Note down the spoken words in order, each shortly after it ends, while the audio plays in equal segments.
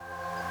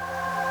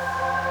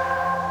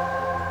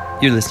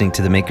You're listening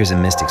to the Makers and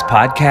Mystics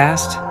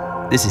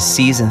podcast. This is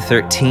Season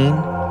 13,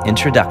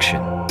 Introduction.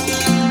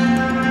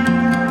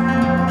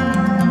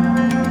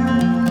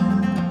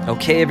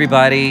 Okay,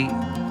 everybody,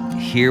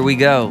 here we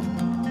go.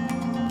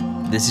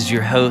 This is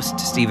your host,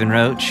 Stephen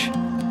Roach,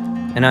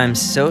 and I'm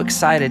so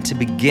excited to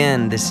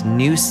begin this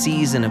new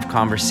season of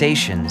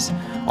conversations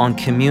on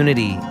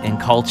community and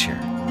culture.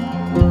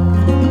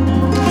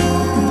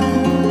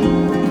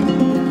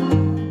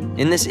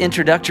 In this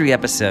introductory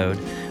episode,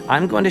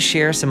 I'm going to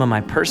share some of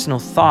my personal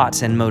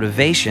thoughts and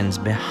motivations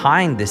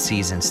behind this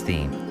season's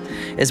theme,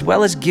 as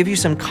well as give you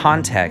some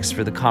context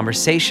for the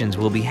conversations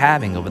we'll be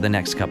having over the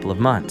next couple of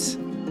months.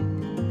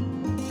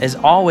 As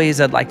always,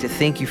 I'd like to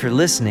thank you for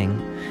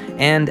listening,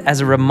 and as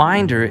a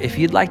reminder, if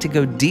you'd like to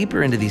go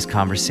deeper into these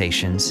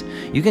conversations,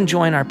 you can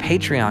join our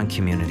Patreon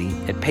community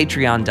at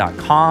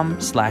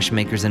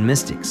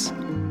patreon.com/makersandmystics.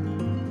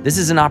 This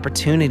is an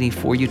opportunity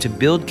for you to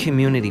build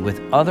community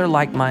with other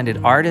like-minded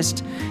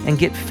artists and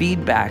get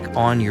feedback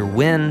on your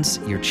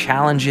wins, your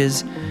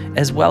challenges,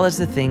 as well as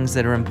the things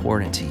that are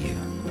important to you.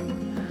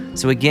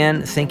 So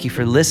again, thank you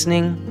for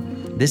listening.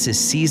 This is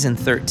Season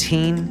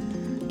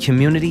 13,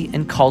 Community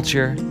and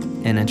Culture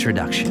and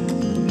Introduction.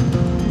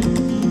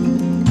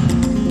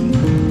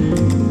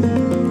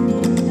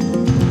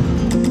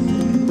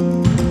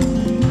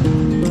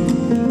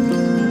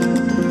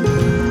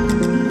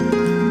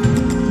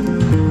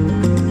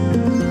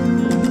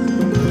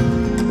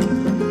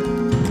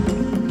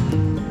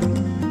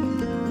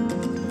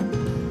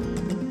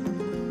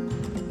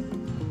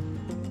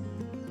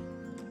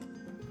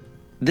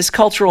 This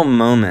cultural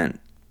moment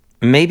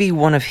may be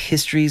one of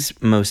history's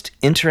most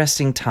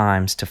interesting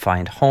times to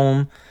find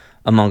home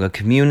among a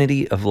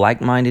community of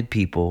like-minded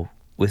people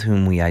with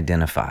whom we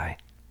identify.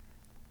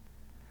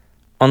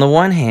 On the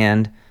one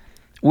hand,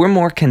 we're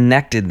more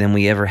connected than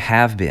we ever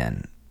have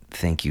been,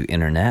 thank you,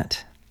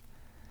 Internet.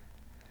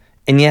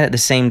 And yet at the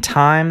same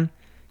time,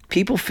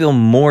 people feel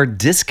more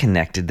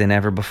disconnected than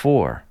ever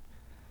before.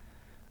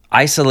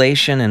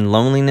 Isolation and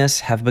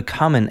loneliness have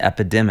become an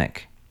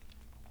epidemic.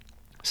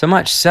 So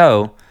much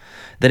so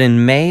that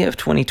in May of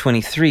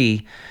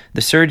 2023,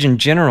 the Surgeon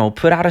General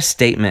put out a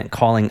statement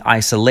calling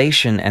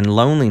isolation and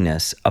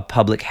loneliness a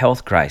public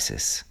health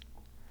crisis.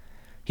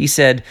 He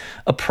said,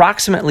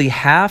 approximately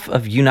half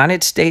of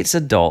United States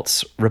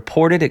adults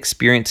reported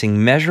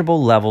experiencing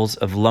measurable levels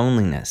of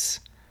loneliness.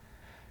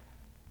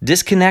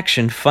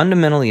 Disconnection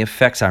fundamentally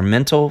affects our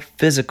mental,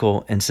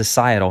 physical, and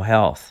societal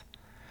health.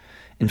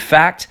 In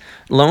fact,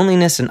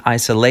 loneliness and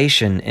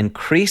isolation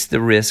increase the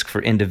risk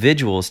for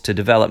individuals to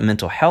develop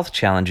mental health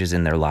challenges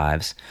in their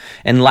lives,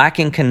 and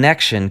lacking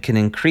connection can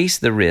increase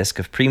the risk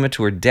of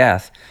premature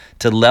death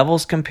to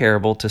levels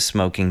comparable to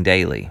smoking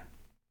daily.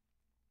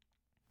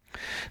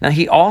 Now,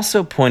 he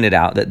also pointed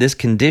out that this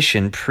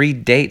condition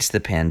predates the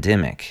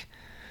pandemic.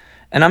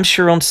 And I'm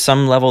sure on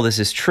some level this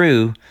is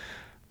true,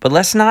 but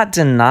let's not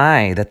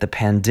deny that the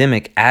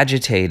pandemic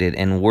agitated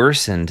and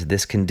worsened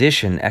this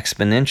condition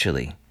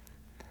exponentially.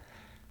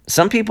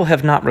 Some people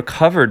have not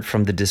recovered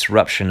from the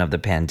disruption of the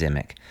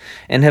pandemic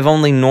and have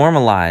only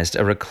normalized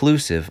a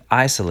reclusive,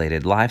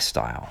 isolated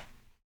lifestyle.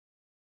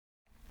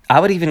 I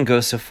would even go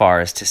so far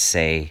as to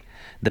say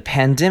the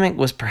pandemic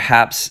was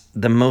perhaps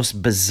the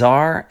most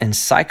bizarre and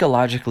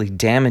psychologically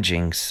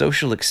damaging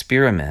social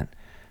experiment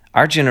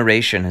our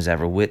generation has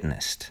ever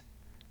witnessed.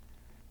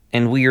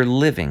 And we are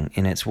living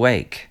in its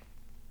wake.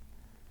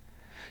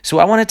 So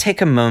I want to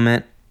take a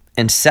moment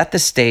and set the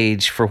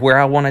stage for where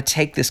I want to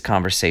take this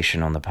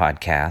conversation on the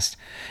podcast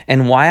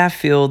and why I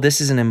feel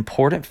this is an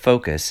important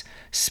focus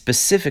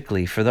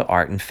specifically for the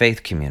art and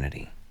faith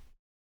community.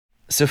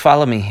 So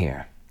follow me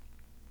here.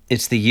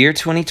 It's the year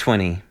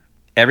 2020.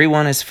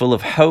 Everyone is full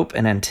of hope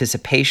and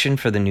anticipation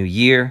for the new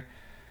year.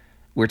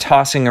 We're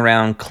tossing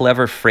around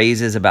clever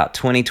phrases about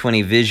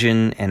 2020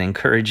 vision and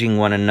encouraging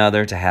one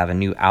another to have a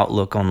new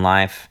outlook on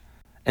life.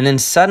 And then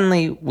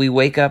suddenly we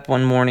wake up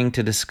one morning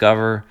to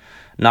discover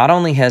not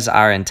only has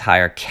our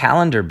entire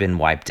calendar been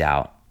wiped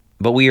out,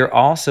 but we are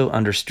also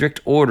under strict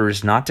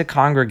orders not to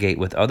congregate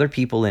with other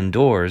people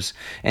indoors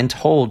and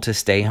told to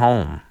stay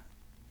home.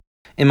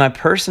 In my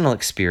personal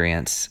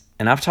experience,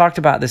 and I've talked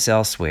about this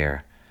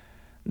elsewhere,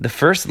 the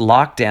first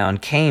lockdown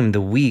came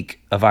the week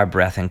of our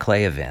Breath and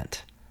Clay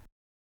event.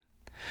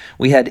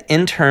 We had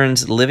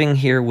interns living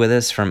here with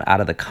us from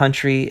out of the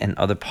country and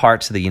other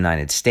parts of the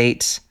United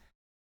States.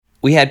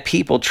 We had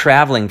people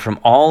traveling from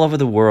all over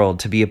the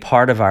world to be a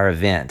part of our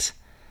event.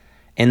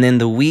 And then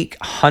the week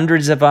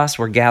hundreds of us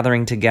were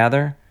gathering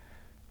together,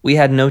 we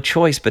had no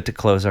choice but to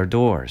close our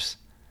doors.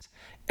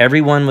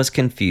 Everyone was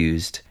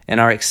confused, and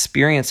our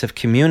experience of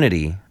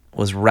community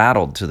was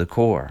rattled to the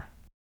core.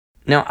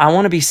 Now, I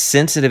want to be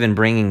sensitive in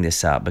bringing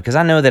this up because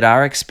I know that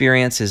our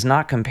experience is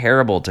not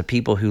comparable to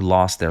people who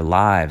lost their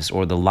lives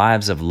or the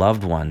lives of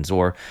loved ones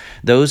or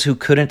those who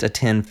couldn't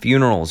attend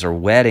funerals or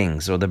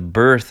weddings or the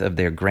birth of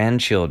their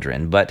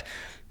grandchildren, but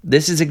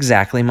this is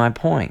exactly my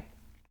point.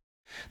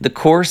 The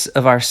course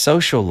of our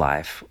social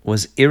life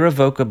was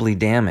irrevocably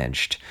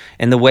damaged,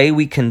 and the way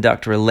we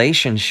conduct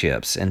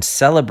relationships and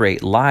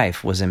celebrate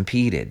life was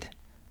impeded.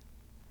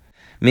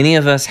 Many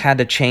of us had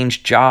to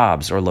change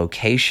jobs or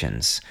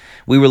locations.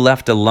 We were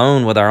left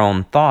alone with our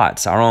own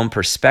thoughts, our own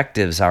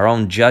perspectives, our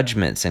own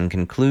judgments and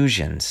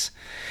conclusions.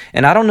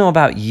 And I don't know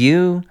about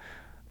you,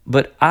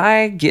 but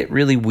I get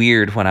really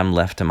weird when I'm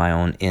left to my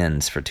own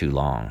ends for too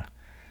long.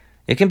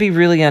 It can be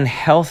really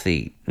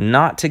unhealthy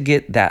not to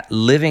get that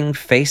living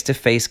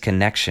face-to-face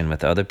connection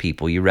with other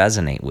people you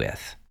resonate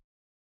with.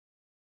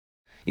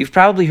 You've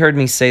probably heard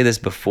me say this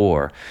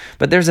before,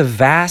 but there's a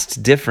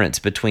vast difference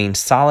between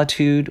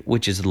solitude,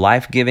 which is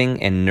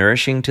life-giving and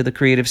nourishing to the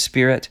creative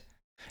spirit,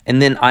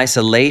 and then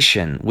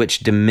isolation, which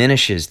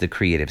diminishes the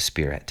creative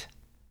spirit.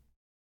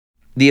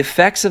 The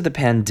effects of the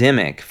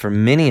pandemic for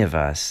many of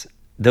us,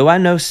 though I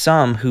know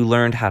some who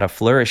learned how to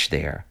flourish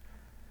there,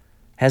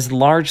 has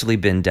largely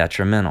been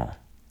detrimental.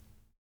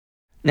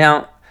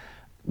 Now,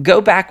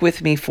 go back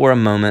with me for a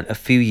moment a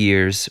few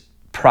years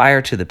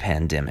prior to the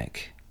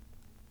pandemic.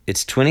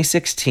 It's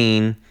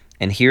 2016,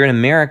 and here in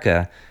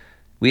America,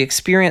 we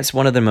experience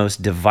one of the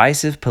most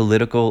divisive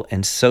political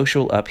and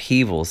social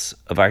upheavals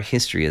of our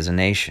history as a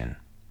nation.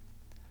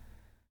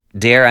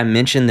 Dare I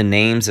mention the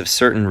names of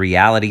certain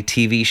reality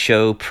TV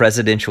show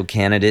presidential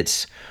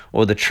candidates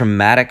or the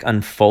traumatic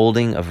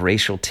unfolding of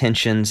racial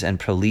tensions and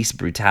police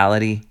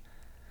brutality?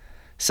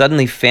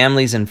 Suddenly,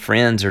 families and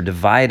friends are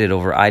divided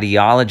over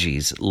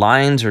ideologies,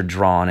 lines are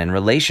drawn, and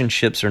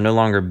relationships are no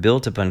longer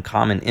built upon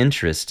common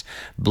interest,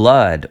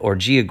 blood, or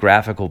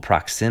geographical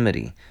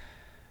proximity.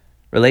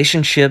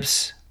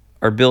 Relationships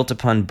are built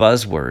upon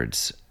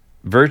buzzwords,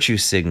 virtue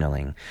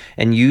signaling,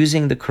 and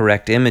using the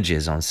correct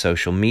images on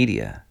social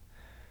media.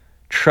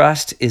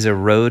 Trust is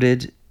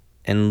eroded,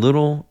 and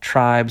little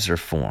tribes are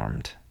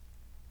formed.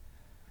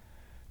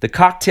 The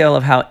cocktail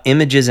of how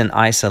images and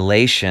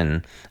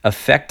isolation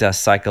affect us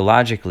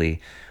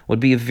psychologically would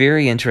be a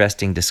very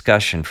interesting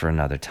discussion for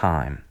another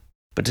time.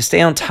 But to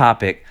stay on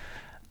topic,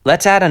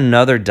 let's add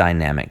another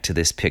dynamic to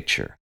this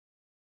picture.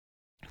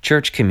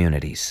 Church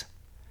communities.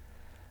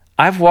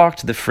 I've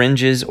walked the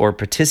fringes or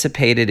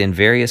participated in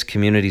various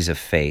communities of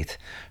faith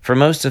for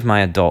most of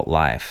my adult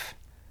life.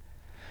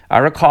 I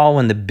recall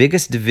when the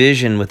biggest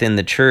division within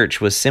the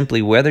church was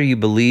simply whether you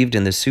believed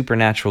in the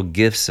supernatural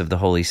gifts of the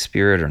Holy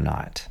Spirit or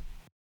not.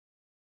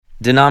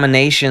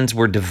 Denominations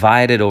were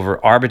divided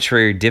over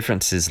arbitrary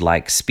differences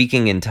like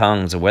speaking in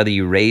tongues or whether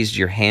you raised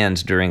your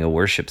hands during a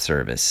worship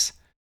service.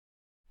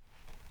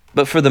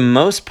 But for the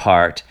most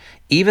part,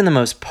 even the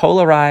most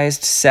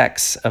polarized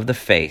sects of the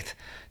faith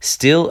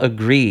still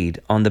agreed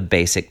on the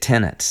basic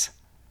tenets.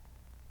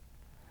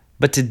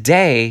 But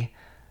today,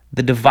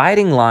 the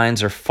dividing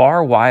lines are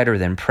far wider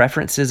than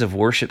preferences of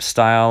worship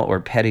style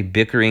or petty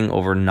bickering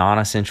over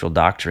non-essential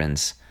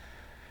doctrines.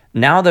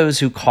 Now those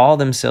who call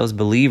themselves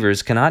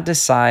believers cannot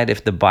decide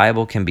if the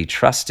Bible can be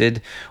trusted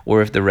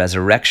or if the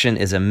resurrection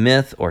is a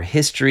myth or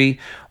history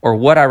or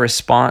what our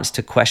response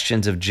to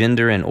questions of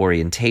gender and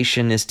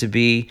orientation is to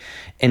be,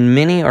 and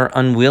many are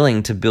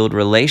unwilling to build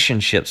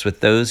relationships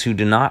with those who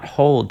do not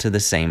hold to the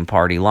same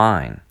party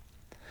line.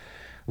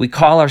 We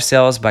call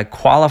ourselves by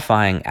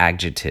qualifying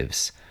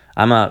adjectives.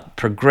 I'm a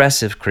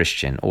progressive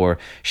Christian, or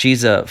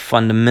she's a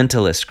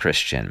fundamentalist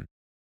Christian.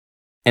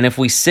 And if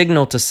we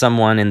signal to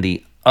someone in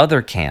the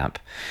other camp,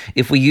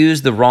 if we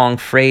use the wrong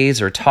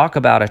phrase or talk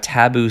about a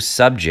taboo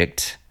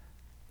subject,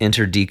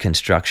 enter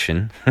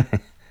deconstruction,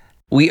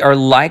 we are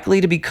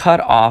likely to be cut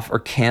off or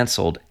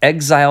canceled,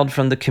 exiled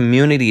from the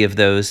community of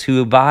those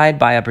who abide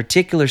by a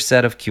particular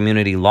set of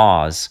community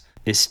laws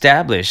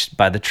established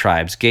by the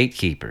tribe's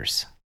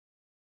gatekeepers.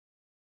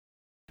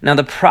 Now,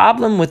 the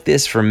problem with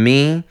this for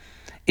me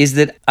is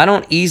that I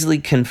don't easily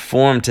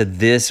conform to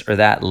this or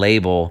that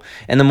label,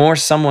 and the more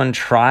someone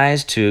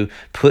tries to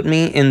put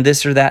me in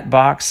this or that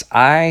box,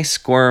 I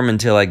squirm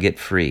until I get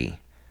free.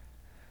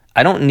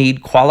 I don't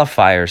need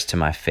qualifiers to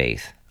my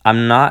faith.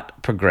 I'm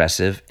not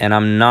progressive, and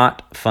I'm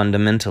not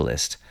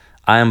fundamentalist.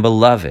 I am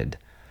beloved.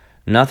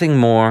 Nothing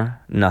more,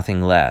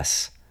 nothing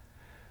less.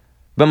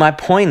 But my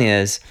point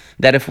is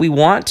that if we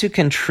want to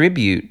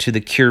contribute to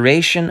the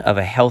curation of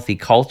a healthy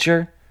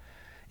culture,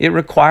 it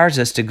requires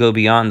us to go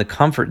beyond the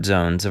comfort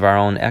zones of our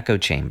own echo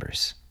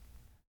chambers.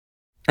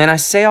 And I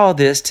say all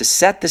this to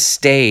set the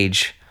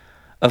stage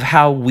of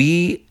how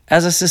we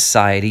as a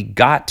society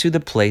got to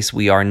the place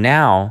we are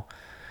now,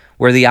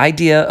 where the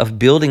idea of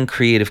building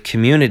creative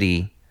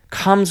community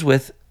comes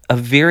with a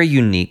very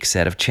unique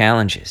set of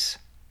challenges.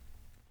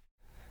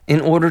 In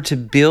order to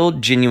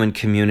build genuine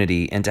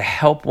community and to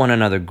help one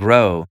another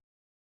grow,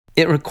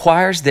 it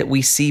requires that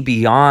we see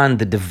beyond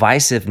the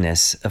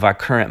divisiveness of our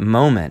current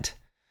moment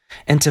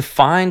and to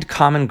find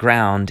common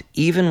ground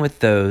even with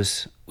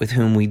those with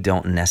whom we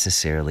don't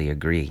necessarily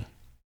agree.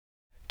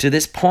 To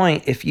this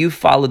point, if you've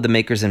followed the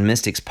Makers and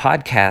Mystics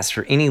podcast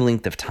for any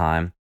length of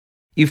time,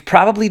 you've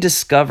probably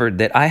discovered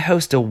that I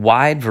host a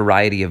wide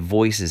variety of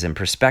voices and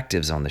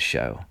perspectives on the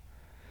show.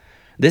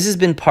 This has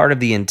been part of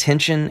the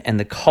intention and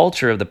the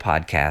culture of the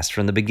podcast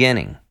from the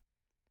beginning.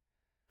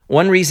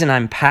 One reason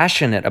I'm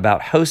passionate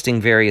about hosting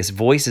various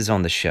voices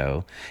on the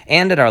show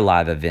and at our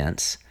live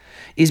events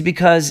is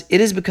because it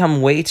has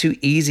become way too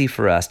easy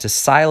for us to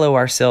silo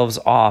ourselves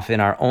off in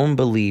our own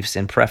beliefs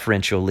and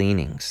preferential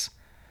leanings.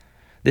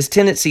 This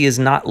tendency is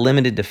not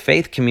limited to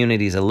faith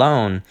communities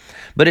alone,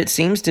 but it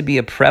seems to be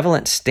a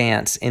prevalent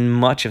stance in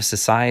much of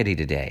society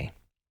today.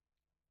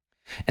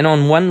 And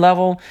on one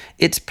level,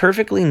 it's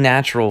perfectly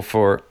natural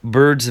for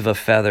birds of a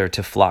feather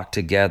to flock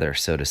together,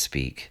 so to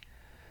speak.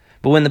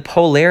 But when the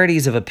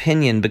polarities of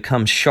opinion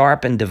become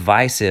sharp and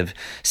divisive,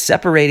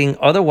 separating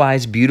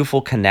otherwise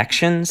beautiful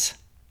connections,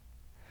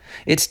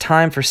 it's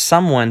time for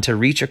someone to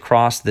reach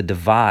across the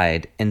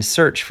divide and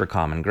search for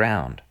common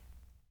ground.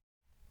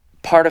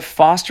 Part of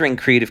fostering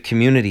creative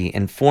community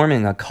and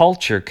forming a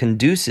culture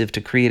conducive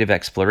to creative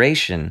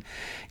exploration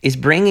is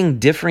bringing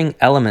differing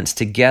elements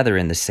together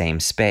in the same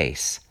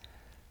space.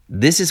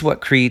 This is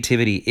what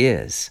creativity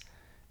is,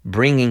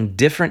 bringing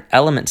different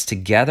elements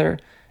together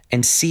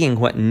and seeing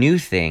what new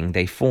thing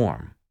they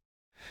form.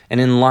 And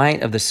in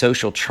light of the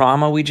social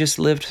trauma we just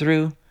lived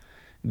through,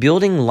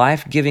 building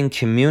life-giving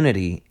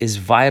community is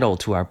vital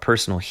to our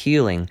personal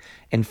healing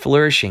and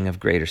flourishing of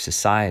greater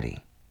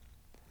society.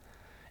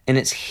 And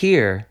it's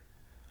here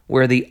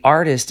where the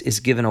artist is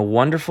given a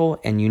wonderful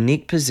and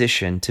unique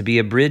position to be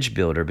a bridge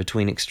builder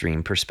between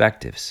extreme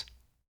perspectives.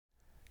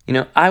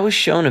 I was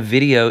shown a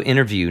video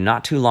interview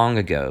not too long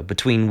ago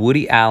between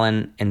Woody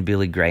Allen and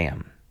Billy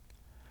Graham.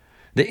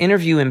 The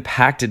interview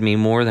impacted me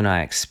more than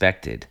I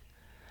expected.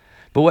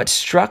 But what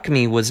struck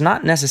me was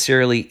not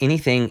necessarily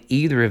anything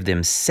either of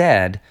them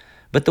said,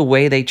 but the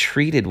way they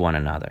treated one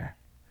another.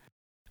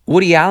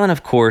 Woody Allen,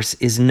 of course,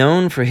 is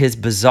known for his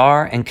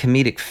bizarre and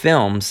comedic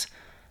films,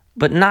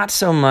 but not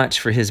so much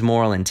for his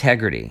moral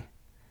integrity.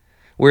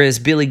 Whereas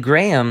Billy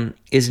Graham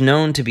is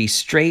known to be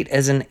straight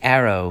as an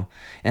arrow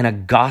and a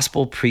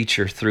gospel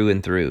preacher through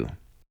and through.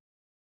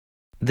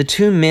 The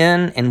two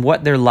men and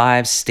what their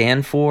lives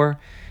stand for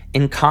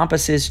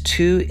encompasses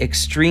two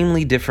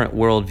extremely different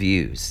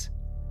worldviews.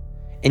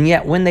 And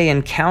yet when they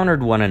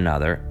encountered one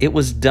another, it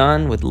was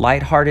done with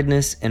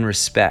lightheartedness and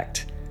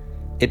respect.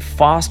 It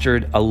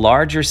fostered a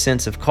larger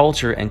sense of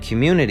culture and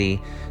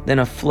community than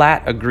a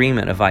flat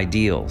agreement of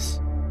ideals.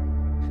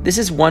 This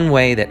is one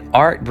way that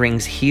art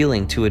brings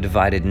healing to a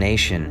divided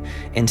nation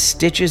and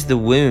stitches the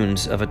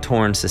wounds of a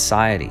torn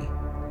society.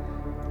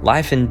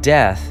 Life and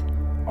death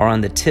are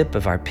on the tip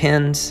of our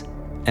pens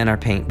and our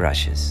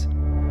paintbrushes.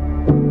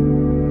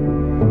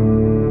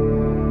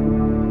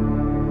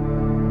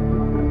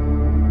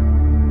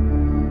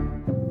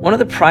 One of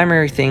the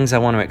primary things I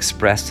want to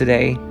express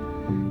today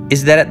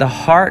is that at the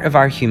heart of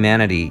our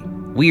humanity,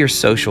 we are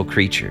social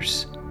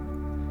creatures.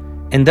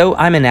 And though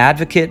I'm an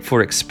advocate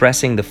for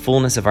expressing the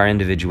fullness of our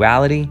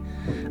individuality,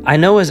 I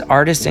know as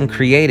artists and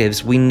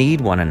creatives, we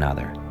need one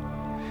another.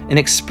 And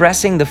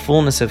expressing the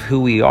fullness of who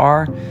we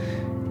are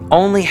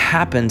only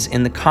happens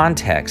in the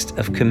context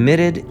of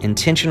committed,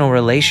 intentional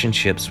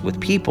relationships with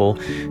people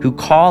who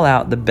call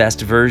out the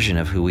best version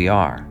of who we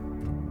are.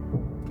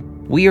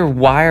 We are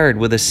wired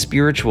with a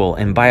spiritual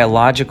and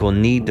biological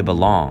need to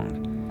belong.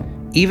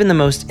 Even the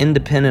most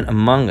independent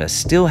among us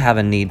still have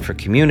a need for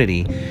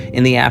community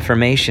in the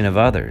affirmation of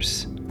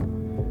others.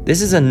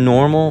 This is a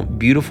normal,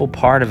 beautiful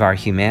part of our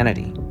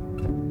humanity.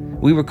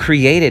 We were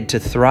created to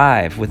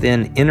thrive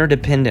within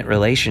interdependent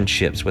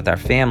relationships with our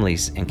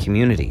families and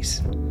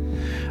communities.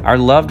 Our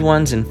loved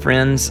ones and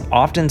friends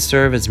often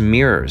serve as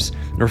mirrors,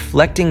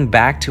 reflecting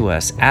back to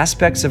us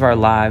aspects of our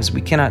lives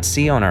we cannot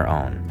see on our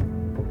own.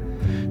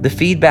 The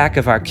feedback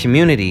of our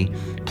community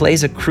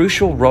plays a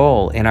crucial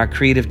role in our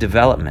creative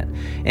development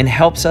and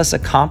helps us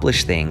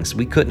accomplish things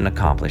we couldn't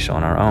accomplish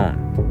on our own.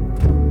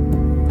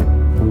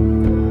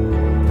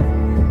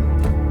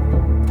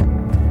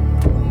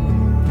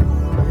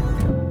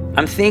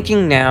 I'm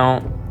thinking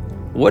now,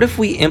 what if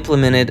we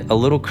implemented a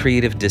little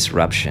creative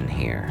disruption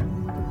here?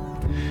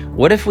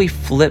 What if we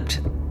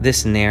flipped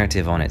this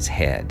narrative on its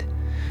head?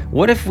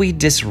 What if we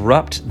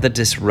disrupt the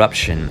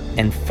disruption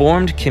and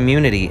formed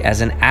community as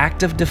an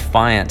act of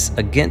defiance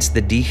against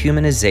the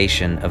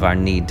dehumanization of our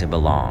need to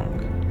belong?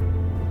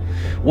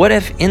 What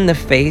if in the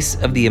face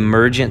of the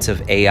emergence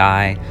of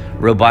AI,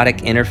 robotic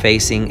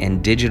interfacing,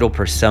 and digital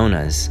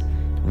personas,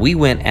 we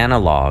went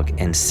analog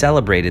and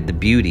celebrated the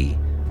beauty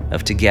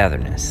of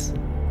togetherness?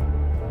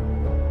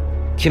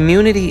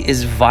 Community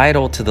is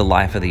vital to the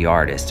life of the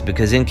artist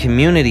because in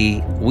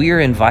community, we are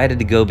invited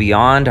to go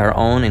beyond our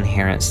own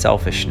inherent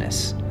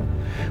selfishness.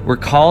 We're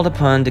called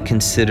upon to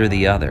consider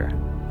the other.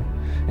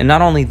 And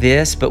not only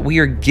this, but we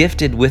are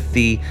gifted with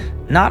the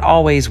not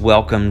always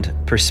welcomed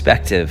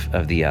perspective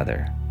of the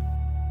other.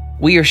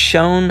 We are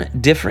shown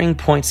differing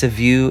points of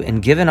view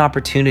and given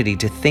opportunity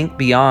to think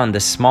beyond the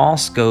small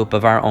scope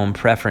of our own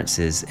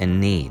preferences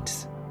and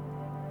needs.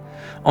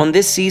 On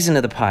this season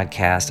of the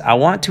podcast, I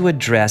want to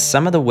address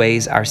some of the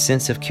ways our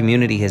sense of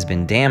community has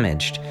been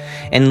damaged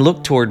and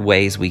look toward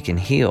ways we can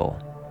heal.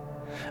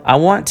 I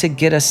want to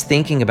get us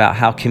thinking about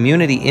how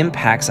community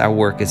impacts our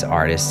work as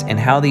artists and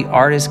how the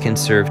artist can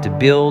serve to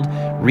build,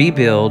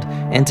 rebuild,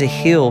 and to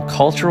heal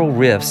cultural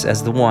rifts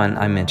as the one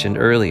I mentioned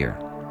earlier.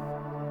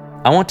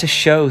 I want to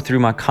show through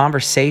my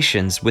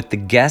conversations with the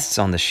guests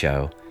on the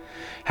show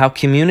how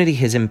community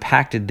has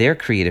impacted their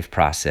creative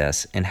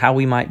process, and how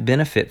we might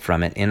benefit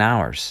from it in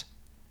ours.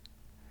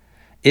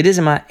 It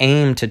isn't my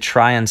aim to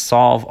try and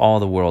solve all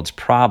the world's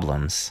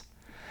problems,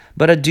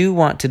 but I do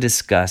want to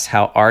discuss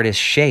how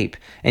artists shape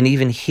and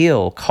even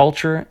heal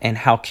culture and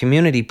how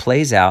community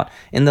plays out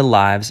in the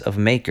lives of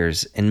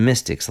makers and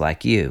mystics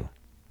like you.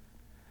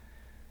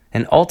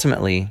 And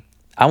ultimately,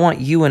 I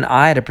want you and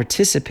I to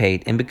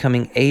participate in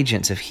becoming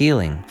agents of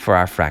healing for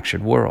our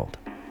fractured world.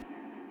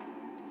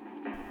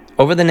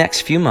 Over the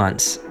next few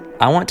months,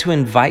 I want to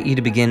invite you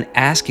to begin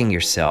asking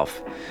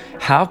yourself,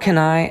 how can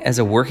I, as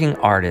a working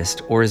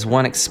artist or as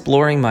one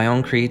exploring my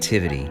own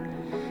creativity,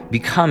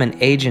 become an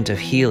agent of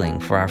healing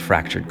for our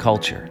fractured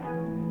culture?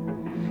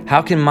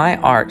 How can my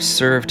art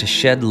serve to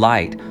shed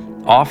light,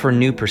 offer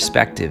new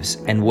perspectives,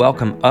 and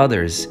welcome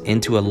others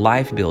into a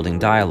life-building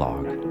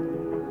dialogue?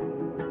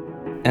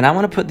 And I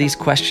want to put these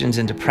questions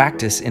into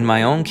practice in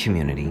my own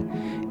community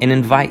and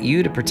invite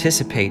you to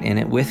participate in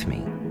it with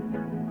me.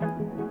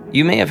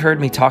 You may have heard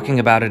me talking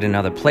about it in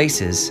other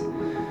places,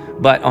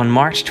 but on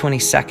March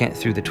 22nd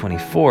through the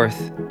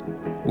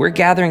 24th, we're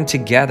gathering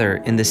together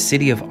in the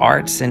City of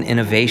Arts and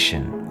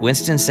Innovation,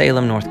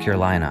 Winston-Salem, North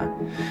Carolina,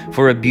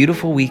 for a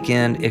beautiful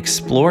weekend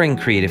exploring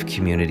creative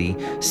community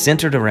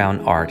centered around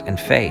art and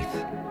faith.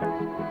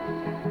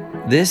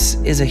 This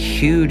is a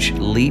huge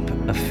leap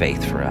of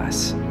faith for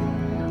us.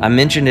 I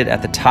mentioned it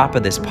at the top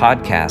of this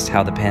podcast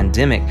how the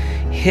pandemic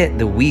hit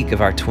the week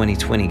of our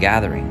 2020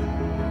 gathering.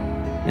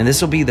 And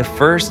this will be the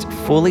first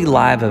fully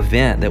live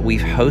event that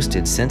we've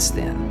hosted since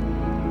then.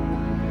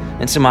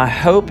 And so my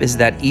hope is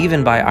that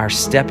even by our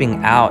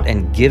stepping out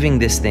and giving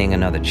this thing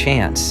another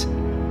chance,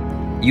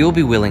 you'll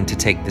be willing to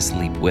take this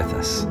leap with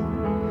us.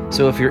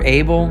 So if you're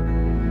able,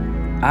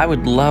 I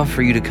would love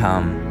for you to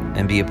come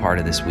and be a part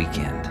of this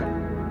weekend.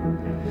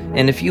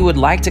 And if you would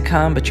like to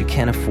come but you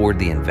can't afford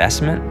the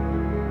investment,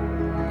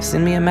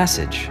 send me a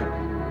message.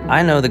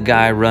 I know the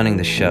guy running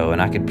the show,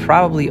 and I could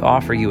probably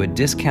offer you a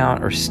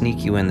discount or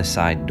sneak you in the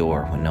side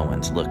door when no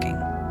one's looking.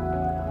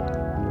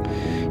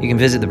 You can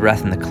visit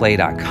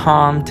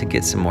thebreathintheclay.com to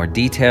get some more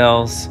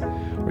details,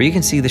 or you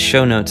can see the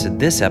show notes of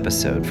this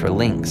episode for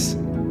links.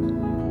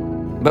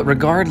 But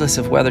regardless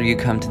of whether you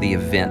come to the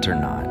event or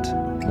not,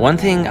 one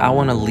thing I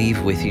want to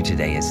leave with you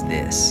today is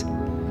this: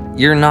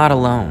 you're not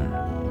alone.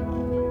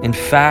 In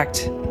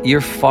fact,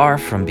 you're far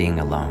from being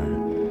alone.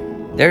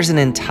 There's an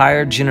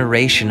entire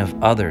generation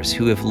of others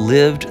who have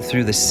lived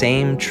through the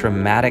same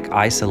traumatic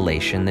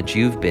isolation that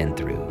you've been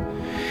through.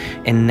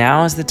 And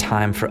now is the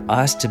time for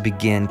us to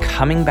begin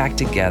coming back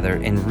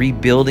together and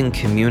rebuilding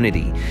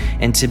community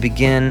and to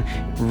begin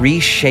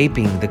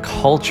reshaping the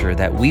culture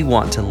that we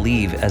want to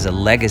leave as a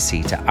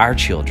legacy to our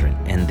children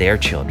and their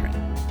children.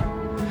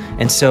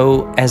 And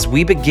so as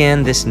we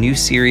begin this new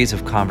series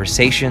of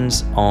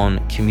conversations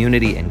on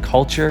community and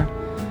culture,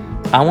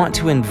 I want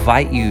to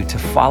invite you to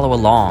follow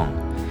along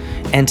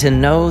and to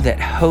know that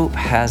hope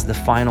has the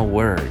final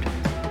word.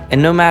 And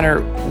no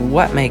matter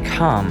what may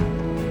come,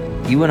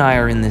 you and I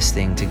are in this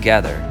thing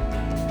together.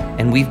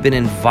 And we've been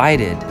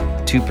invited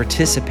to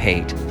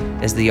participate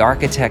as the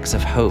architects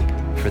of hope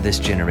for this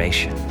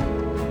generation.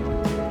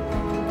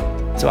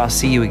 So I'll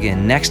see you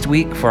again next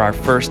week for our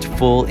first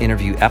full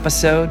interview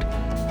episode.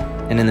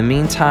 And in the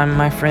meantime,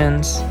 my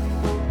friends,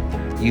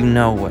 you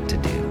know what to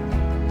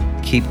do.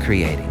 Keep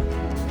creating.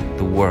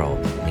 The world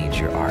needs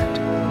your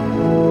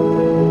art.